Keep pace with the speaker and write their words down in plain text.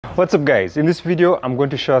What's up guys? In this video I'm going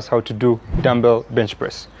to show us how to do dumbbell bench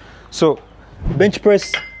press. So bench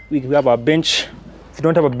press, we have our bench. If you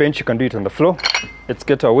don't have a bench, you can do it on the floor. Let's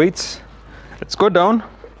get our weights. Let's go down,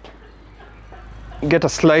 get a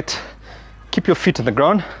slight, keep your feet on the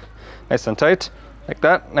ground nice and tight like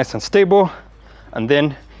that, nice and stable, and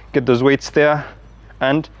then get those weights there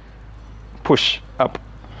and push up.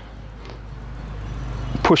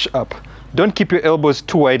 Push up. Don't keep your elbows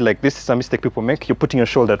too wide like this. It's a mistake people make. You're putting your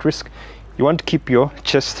shoulder at risk. You want to keep your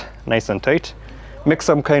chest nice and tight. Make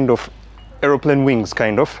some kind of aeroplane wings,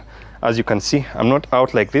 kind of. As you can see, I'm not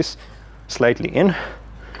out like this. Slightly in.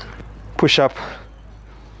 Push up.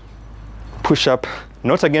 Push up.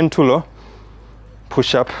 Not again too low.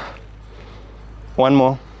 Push up. One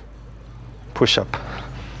more. Push up.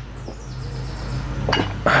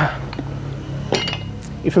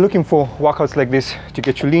 If you're looking for workouts like this to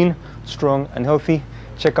get you lean, strong and healthy,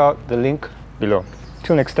 check out the link below.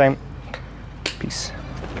 Till next time, peace.